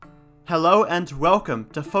Hello and welcome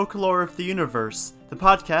to Folklore of the Universe, the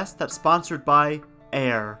podcast that's sponsored by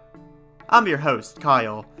Air. I'm your host,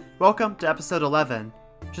 Kyle. Welcome to episode 11,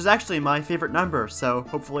 which is actually my favorite number, so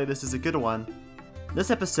hopefully this is a good one.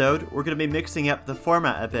 This episode, we're going to be mixing up the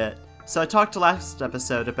format a bit. So I talked last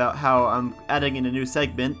episode about how I'm adding in a new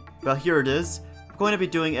segment. Well, here it is. I'm going to be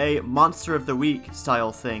doing a Monster of the Week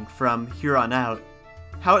style thing from here on out.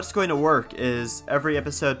 How it's going to work is, every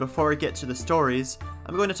episode before I get to the stories,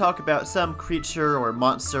 I'm going to talk about some creature or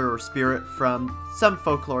monster or spirit from some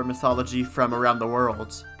folklore mythology from around the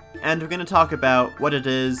world. And we're going to talk about what it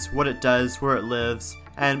is, what it does, where it lives,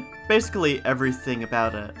 and basically everything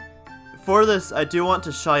about it. For this, I do want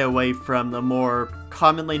to shy away from the more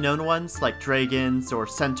commonly known ones, like dragons or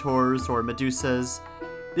centaurs or medusas,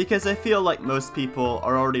 because I feel like most people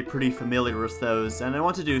are already pretty familiar with those, and I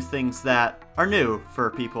want to do things that are new for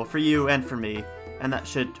people, for you and for me, and that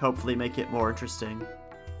should hopefully make it more interesting.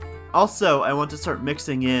 Also, I want to start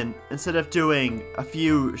mixing in, instead of doing a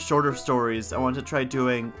few shorter stories, I want to try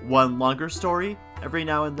doing one longer story every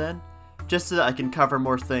now and then, just so that I can cover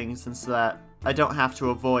more things and so that I don't have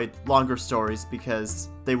to avoid longer stories because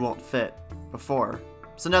they won't fit before.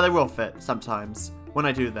 So now they will fit sometimes, when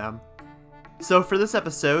I do them. So for this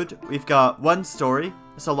episode, we've got one story.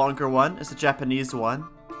 It's a longer one, it's a Japanese one.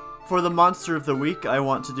 For the Monster of the Week, I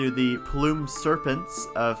want to do the plumed serpents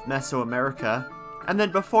of Mesoamerica. And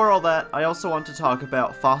then before all that, I also want to talk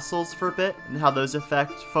about fossils for a bit, and how those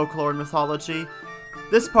affect folklore and mythology.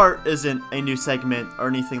 This part isn't a new segment or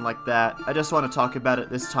anything like that, I just want to talk about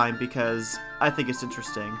it this time because I think it's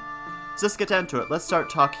interesting. So let's get down to it. Let's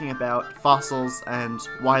start talking about fossils and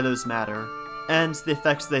why those matter, and the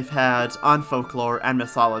effects they've had on folklore and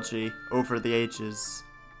mythology over the ages.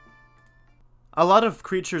 A lot of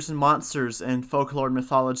creatures and monsters in folklore and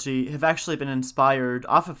mythology have actually been inspired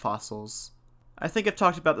off of fossils. I think I've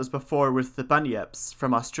talked about this before with the bunyips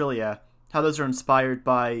from Australia, how those are inspired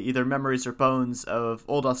by either memories or bones of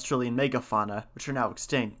old Australian megafauna, which are now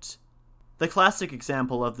extinct. The classic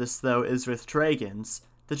example of this, though, is with dragons.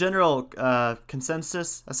 The general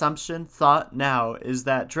consensus, assumption, thought now is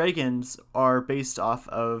that dragons are based off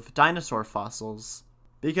of dinosaur fossils.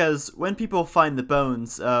 Because when people find the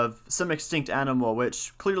bones of some extinct animal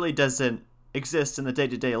which clearly doesn't exist in the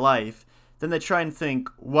day-to-day life, then they try and think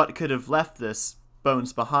what could have left this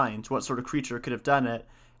bones behind, what sort of creature could have done it,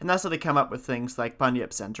 and that's how they come up with things like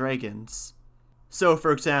bunyips and dragons. So,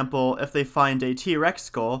 for example, if they find a T-Rex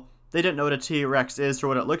skull, they don't know what a T-Rex is or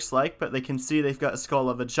what it looks like, but they can see they've got a skull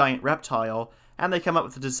of a giant reptile, and they come up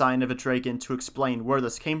with the design of a dragon to explain where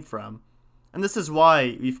this came from. And this is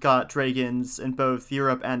why we've got dragons in both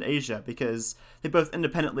Europe and Asia, because they both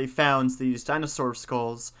independently found these dinosaur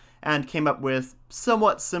skulls and came up with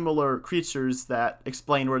somewhat similar creatures that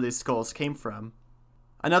explain where these skulls came from.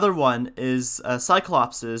 Another one is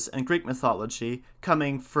cyclopses in Greek mythology,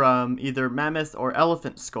 coming from either mammoth or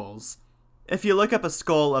elephant skulls. If you look up a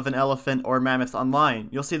skull of an elephant or mammoth online,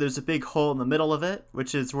 you'll see there's a big hole in the middle of it,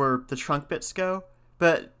 which is where the trunk bits go.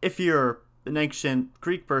 But if you're an ancient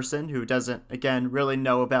Greek person who doesn't, again, really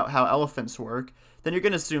know about how elephants work, then you're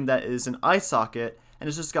going to assume that is an eye socket, and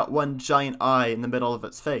it's just got one giant eye in the middle of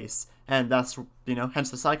its face, and that's, hence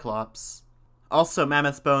the Cyclops. Also,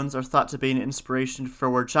 mammoth bones are thought to be an inspiration for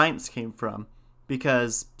where giants came from,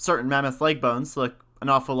 because certain mammoth leg bones look an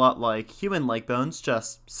awful lot like human leg bones,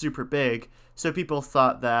 just super big, so people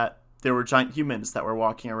thought that there were giant humans that were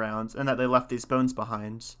walking around, and that they left these bones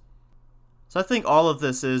behind. So I think all of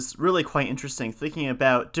this is really quite interesting, thinking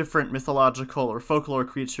about different mythological or folklore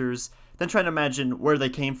creatures, then trying to imagine where they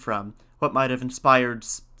came from, what might have inspired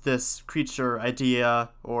this creature idea,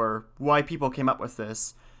 or why people came up with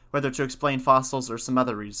this, whether to explain fossils or some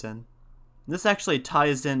other reason. This actually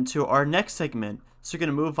ties into our next segment, so we're going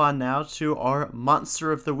to move on now to our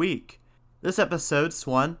Monster of the Week. This episode's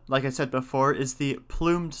one, like I said before, is the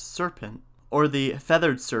plumed serpent, or the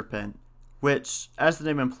feathered serpent, which, as the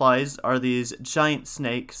name implies, are these giant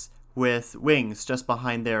snakes with wings just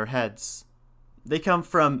behind their heads. They come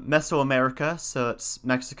from Mesoamerica, so it's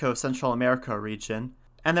Mexico, Central America region,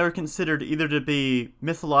 and they were considered either to be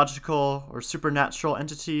mythological or supernatural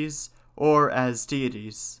entities, or as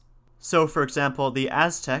deities. So, for example, the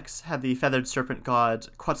Aztecs had the feathered serpent god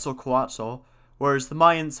Quetzalcoatl, whereas the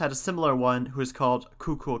Mayans had a similar one who is called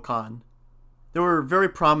Kukulkan. They were very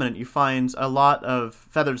prominent. You find a lot of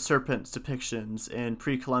feathered serpent depictions in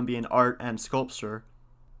pre-Columbian art and sculpture.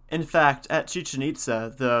 In fact, at Chichen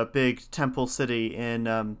Itza, the big temple city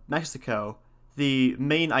in Mexico, the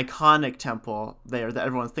main iconic temple there that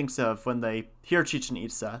everyone thinks of when they hear Chichen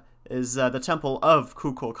Itza is the temple of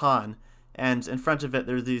Kukulkan, and in front of it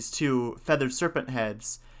there are these two feathered serpent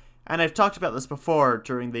heads, And I've talked about this before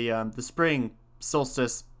during the spring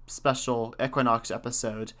solstice special equinox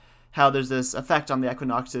episode, how there's this effect on the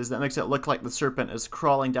equinoxes that makes it look like the serpent is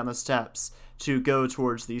crawling down the steps to go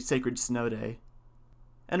towards the sacred synode.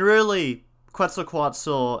 And really,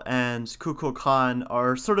 Quetzalcoatl and Kukulkan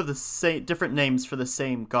are sort of the same, different names for the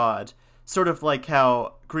same god, sort of like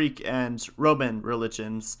how Greek and Roman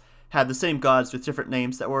religions had the same gods with different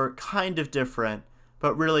names that were kind of different,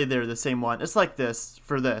 but really they're the same one. It's like this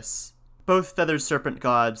for this. Both feathered serpent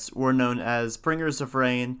gods were known as bringers of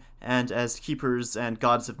rain and as keepers and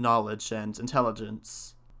gods of knowledge and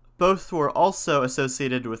intelligence. Both were also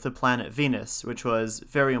associated with the planet Venus, which was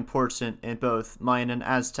very important in both Mayan and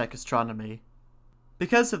Aztec astronomy.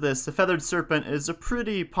 Because of this, the feathered serpent is a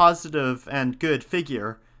pretty positive and good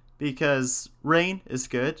figure, because rain is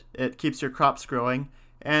good, it keeps your crops growing,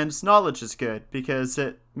 and knowledge is good, because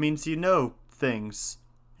it means you know things.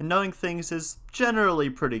 And knowing things is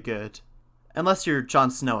generally pretty good. Unless you're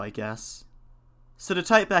Jon Snow, I guess. So to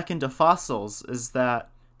tie it back into fossils is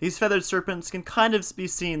that these feathered serpents can kind of be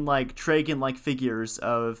seen like dragon-like figures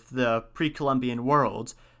of the pre-Columbian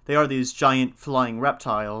world. They are these giant flying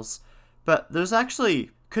reptiles. But there's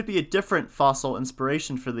actually could be a different fossil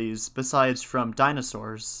inspiration for these besides from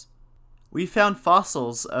dinosaurs. We found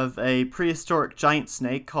fossils of a prehistoric giant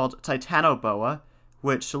snake called Titanoboa,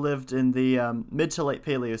 which lived in the mid to late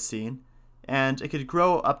Paleocene, and it could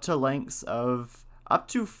grow up to lengths of up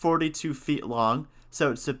to 42 feet long, so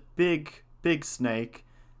it's a big, big snake,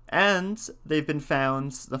 and they've been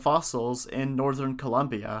found, the fossils, in northern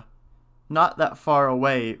Colombia, not that far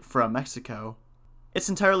away from Mexico. It's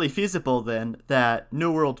entirely feasible, then, that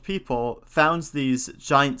New World people found these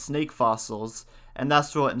giant snake fossils, and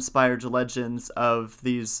that's what inspired legends of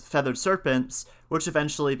these feathered serpents, which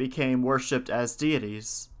eventually became worshipped as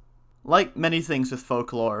deities. Like many things with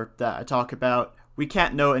folklore that I talk about, we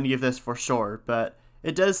can't know any of this for sure, but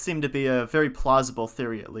it does seem to be a very plausible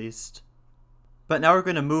theory at least. But now we're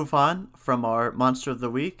going to move on from our monster of the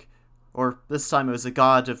week, or this time it was a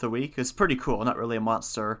god of the week. It's pretty cool, not really a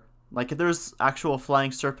monster. Like, if there's actual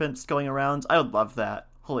flying serpents going around, I would love that.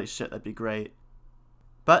 Holy shit, that'd be great.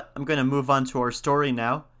 But I'm going to move on to our story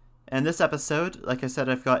now. And this episode, like I said,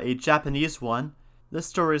 I've got a Japanese one. This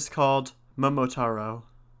story is called Momotaro.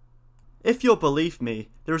 If you'll believe me,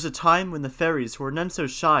 there was a time when the fairies were none so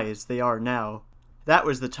shy as they are now. That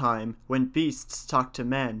was the time when beasts talked to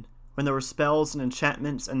men, when there were spells and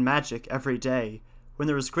enchantments and magic every day, when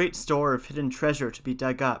there was great store of hidden treasure to be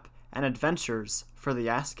dug up, and adventures for the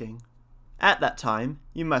asking. At that time,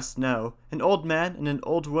 you must know, an old man and an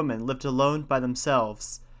old woman lived alone by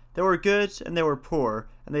themselves. They were good and they were poor,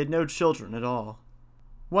 and they had no children at all.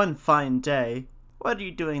 One fine day, "What are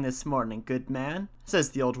you doing this morning, good man?"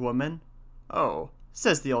 says the old woman. "Oh,"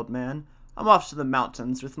 says the old man, "I'm off to the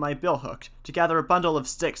mountains with my bill hooked to gather a bundle of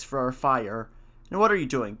sticks for our fire. And what are you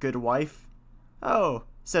doing, good wife?" "Oh,"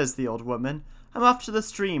 says the old woman, "I'm off to the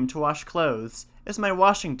stream to wash clothes. It's my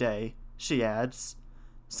washing day," she adds.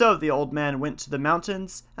 So the old man went to the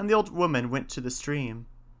mountains, and the old woman went to the stream.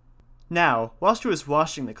 Now, while she was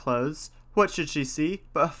washing the clothes, what should she see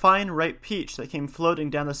but a fine ripe peach that came floating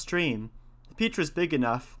down the stream. The peach was big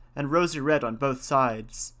enough, and rosy red on both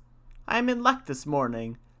sides. "I am in luck this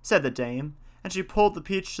morning," said the dame, and she pulled the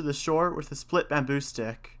peach to the shore with a split bamboo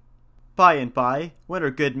stick. By and by, when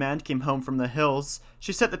her good man came home from the hills,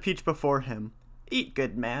 she set the peach before him. "Eat,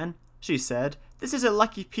 good man," she said. "This is a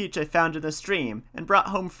lucky peach I found in the stream, and brought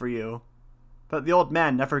home for you." But the old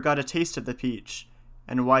man never got a taste of the peach.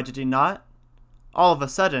 And why did he not? All of a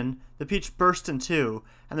sudden, the peach burst in two,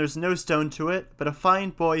 and there's no stone to it, but a fine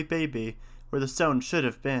boy baby, where the stone should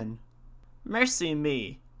have been. "Mercy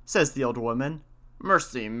me," says the old woman.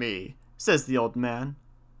 "Mercy me," says the old man.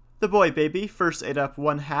 The boy baby first ate up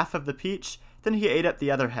one half of the peach, then he ate up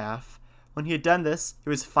the other half. When he had done this, he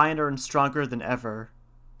was finer and stronger than ever.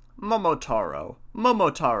 "Momotaro,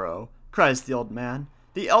 Momotaro," cries the old man,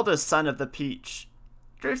 "the eldest son of the peach."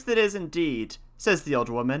 "Truth it is indeed," says the old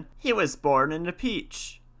woman. "He was born in a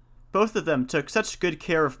peach." Both of them took such good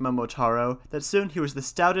care of Momotaro that soon he was the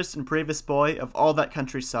stoutest and bravest boy of all that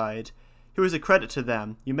countryside. He was a credit to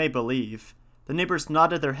them, you may believe. The neighbors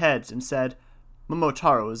nodded their heads and said,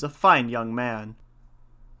 "Momotaro is a fine young man."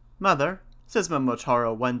 "Mother," says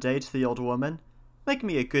Momotaro one day to the old woman, "make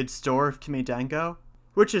me a good store of kimidango,"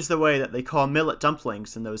 which is the way that they call millet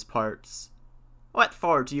dumplings in those parts. "What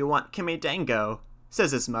for do you want kimidango?"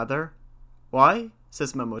 says his mother. "Why,"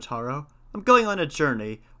 says Momotaro, "I'm going on a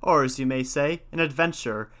journey, or as you may say, an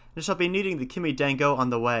adventure, and shall be needing the kimidango on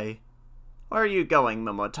the way." "Where are you going,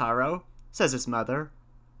 Momotaro?" says his mother.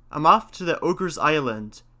 "I'm off to the Ogre's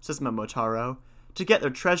Island," says Momotaro, to get their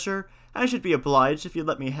treasure, and I should be obliged if you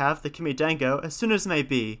let me have the Kimidango as soon as may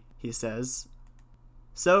be, he says.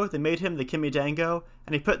 So they made him the Kimidango,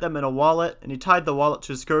 and he put them in a wallet, and he tied the wallet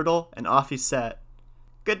to his girdle, and off he set.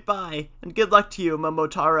 "Goodbye, and good luck to you,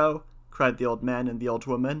 Momotaro," cried the old man and the old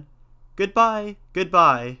woman. "Goodbye,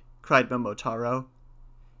 goodbye," cried Momotaro.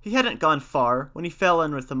 He hadn't gone far when he fell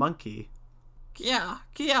in with the monkey. "Kia,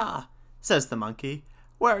 kia," says the monkey.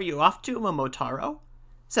 "Where are you off to, Momotaro?"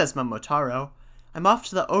 Says Momotaro, "I'm off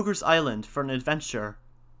to the Ogre's Island for an adventure."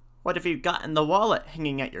 "What have you got in the wallet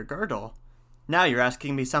hanging at your girdle?" "Now you're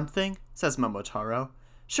asking me something," says Momotaro.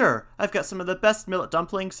 "Sure, I've got some of the best millet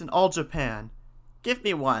dumplings in all Japan." "Give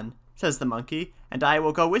me one," says the monkey, "and I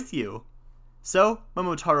will go with you." So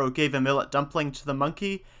Momotaro gave a millet dumpling to the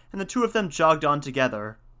monkey, and the two of them jogged on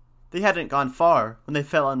together. They hadn't gone far when they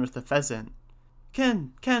fell in with the pheasant.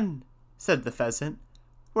 Ken, said the pheasant.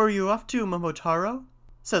 "Where are you off to, Momotaro?"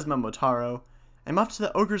 Says Momotaro, "I'm off to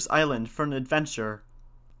the Ogre's Island for an adventure."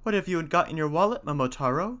 "What have you got in your wallet,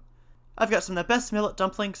 Momotaro?" "I've got some of the best millet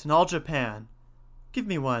dumplings in all Japan." "Give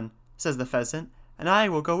me one," says the pheasant, "and I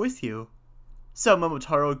will go with you." So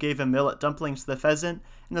Momotaro gave a millet dumpling to the pheasant,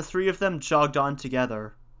 and the three of them jogged on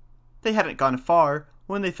together. They hadn't gone far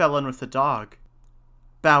when they fell in with the dog.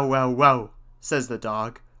 "Bow wow wow," says the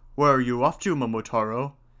dog. "Where are you off to,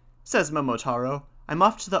 Momotaro?" Says Momotaro, "I'm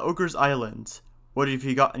off to the Ogre's Island." "What have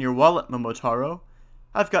you got in your wallet, Momotaro?"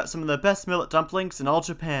 "I've got some of the best millet dumplings in all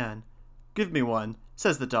Japan." "Give me one,"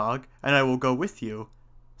 says the dog, "and I will go with you."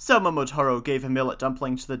 So Momotaro gave a millet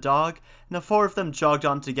dumpling to the dog, and the four of them jogged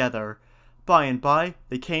on together. By and by,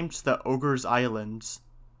 they came to the Ogre's Island.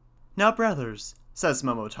 "Now, brothers," says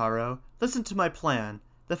Momotaro, "listen to my plan.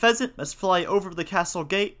 The pheasant must fly over the castle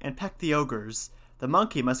gate and peck the ogres. The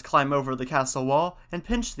monkey must climb over the castle wall and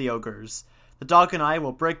pinch the ogres. The dog and I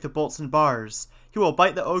will break the bolts and bars. He will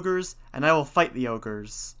bite the ogres, and I will fight the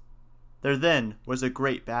ogres." There then was a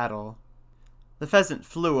great battle. The pheasant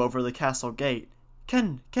flew over the castle gate.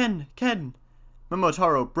 Ken!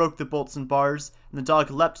 Momotaro broke the bolts and bars, and the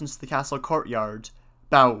dog leapt into the castle courtyard.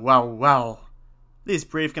 Bow wow wow! These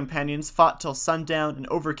brave companions fought till sundown and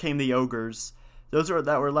overcame the ogres. Those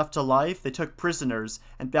that were left alive they took prisoners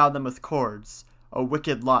and bound them with cords. A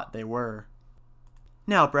wicked lot they were.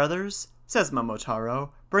 "Now, brothers," says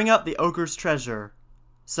Momotaro, "bring out the ogre's treasure."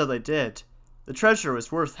 So they did. The treasure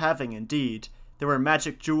was worth having indeed. There were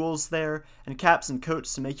magic jewels there, and caps and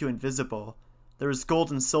coats to make you invisible. There was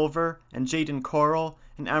gold and silver, and jade and coral,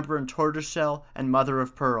 and amber and tortoiseshell, and mother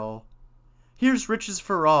of pearl. "Here's riches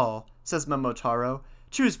for all," says Momotaro.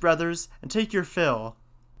 "Choose, brothers, and take your fill."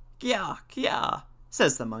 "Kia,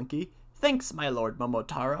 says the monkey. "Thanks, my lord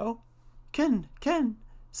Momotaro." Ken,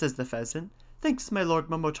 says the pheasant. "Thanks, my lord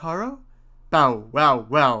Momotaro." Bow wow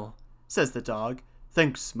wow, says the dog.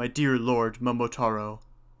 "Thanks, my dear lord Momotaro."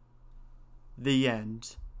 The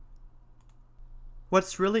end.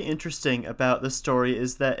 What's really interesting about this story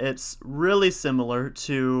is that it's really similar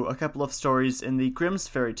to a couple of stories in the Grimm's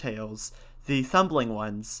fairy tales, the Thumbling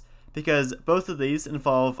ones, because both of these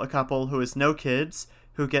involve a couple who has no kids,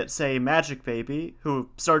 who gets a magic baby, who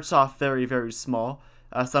starts off very, very small.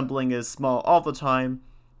 Thumbling is small all the time.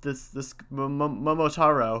 This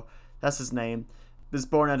Momotaro, that's his name, is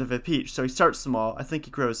born out of a peach, so he starts small. I think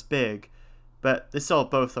he grows big, but they still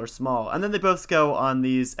both are small. And then they both go on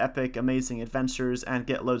these epic, amazing adventures and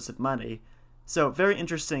get loads of money. So very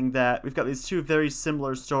interesting that we've got these two very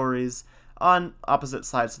similar stories on opposite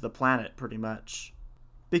sides of the planet, pretty much.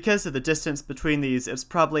 Because of the distance between these, it's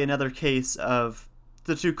probably another case of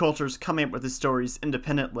the two cultures coming up with the stories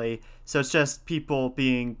independently, so it's just people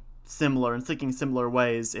being similar and thinking similar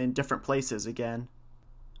ways in different places again.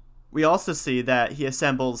 We also see that he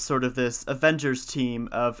assembles sort of this Avengers team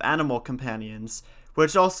of animal companions,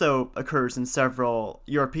 which also occurs in several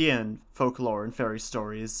European folklore and fairy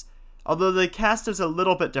stories. Although the cast is a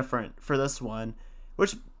little bit different for this one,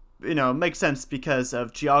 which, makes sense because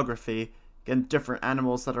of geography and different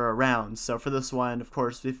animals that are around. So for this one, of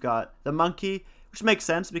course, we've got the monkey, which makes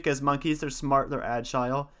sense because monkeys, they're smart, they're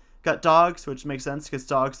agile. Got dogs, which makes sense because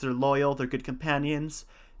dogs, they're loyal, they're good companions.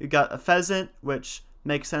 You've got a pheasant, which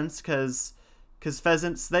makes sense because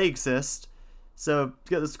pheasants, they exist. So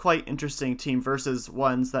you got this quite interesting team versus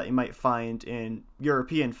ones that you might find in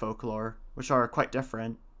European folklore, which are quite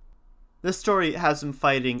different. This story has them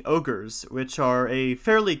fighting ogres, which are a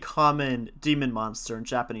fairly common demon monster in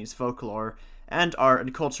Japanese folklore and art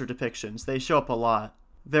and culture depictions. They show up a lot.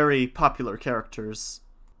 Very popular characters.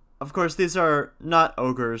 Of course, these are not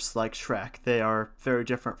ogres like Shrek. They are very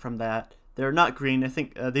different from that. They're not green. I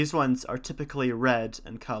think these ones are typically red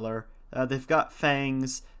in color. They've got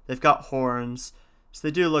fangs, they've got horns, so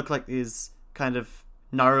they do look like these kind of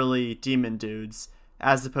gnarly demon dudes,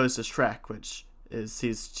 as opposed to Shrek, which is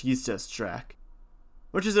he's just Shrek.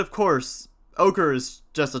 Which is, of course, ogre is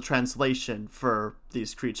just a translation for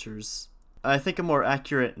these creatures. I think a more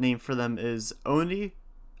accurate name for them is Oni,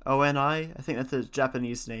 O-N-I. I think that's the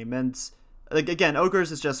Japanese name. And again,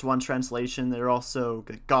 ogres is just one translation. They're also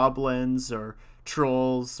goblins or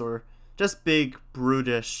trolls or just big,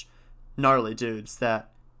 brutish, gnarly dudes that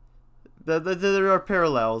there are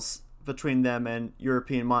parallels between them and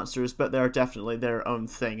European monsters, but they are definitely their own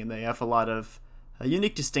thing, and they have a lot of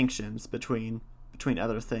unique distinctions between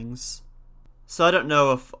other things. So I don't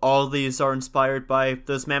know if all these are inspired by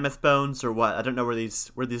those mammoth bones or what. I don't know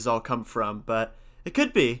where these all come from, but it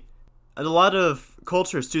could be. And a lot of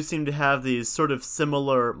cultures do seem to have these sort of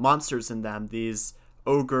similar monsters in them, these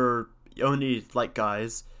ogre, Oni-like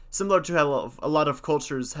guys, similar to how a lot of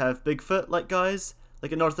cultures have Bigfoot-like guys.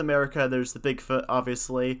 Like in North America, there's the Bigfoot,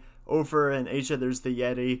 obviously. Over in Asia, there's the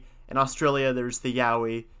Yeti. In Australia, there's the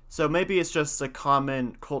Yowie. So maybe it's just a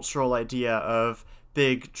common cultural idea of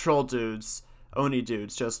big troll dudes, Oni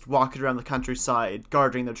dudes, just walking around the countryside,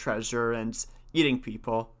 guarding their treasure and eating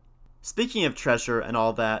people. Speaking of treasure and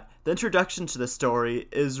all that, the introduction to the story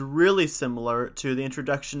is really similar to the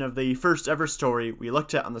introduction of the first ever story we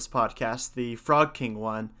looked at on this podcast, the Frog King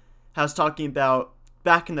one. I was talking about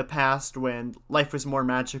back in the past when life was more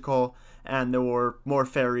magical and there were more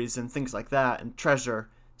fairies and things like that and treasure.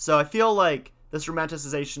 So I feel like this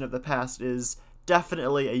romanticization of the past is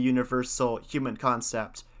definitely a universal human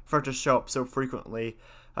concept for it to show up so frequently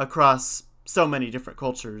across so many different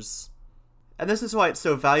cultures. And this is why it's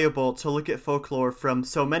so valuable to look at folklore from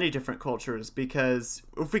so many different cultures, because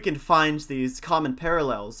if we can find these common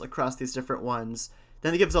parallels across these different ones,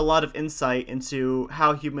 then it gives a lot of insight into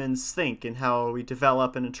how humans think and how we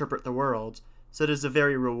develop and interpret the world. So it is a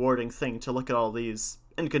very rewarding thing to look at all these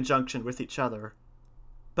in conjunction with each other.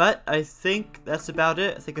 But I think that's about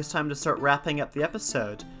it. I think it's time to start wrapping up the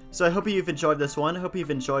episode. So I hope you've enjoyed this one. I hope you've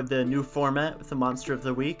enjoyed the new format with the Monster of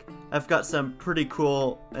the Week. I've got some pretty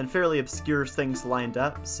cool and fairly obscure things lined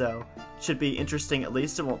up, so it should be interesting at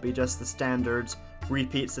least. It won't be just the standard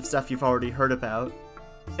repeats of stuff you've already heard about.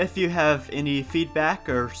 If you have any feedback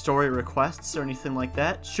or story requests or anything like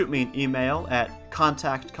that, shoot me an email at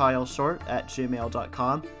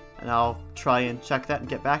contactkyleshort@gmail.com, and I'll try and check that and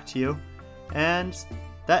get back to you. And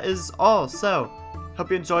that is all. So,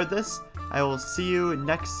 hope you enjoyed this. I will see you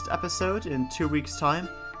next episode in 2 weeks' time,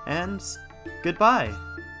 and goodbye.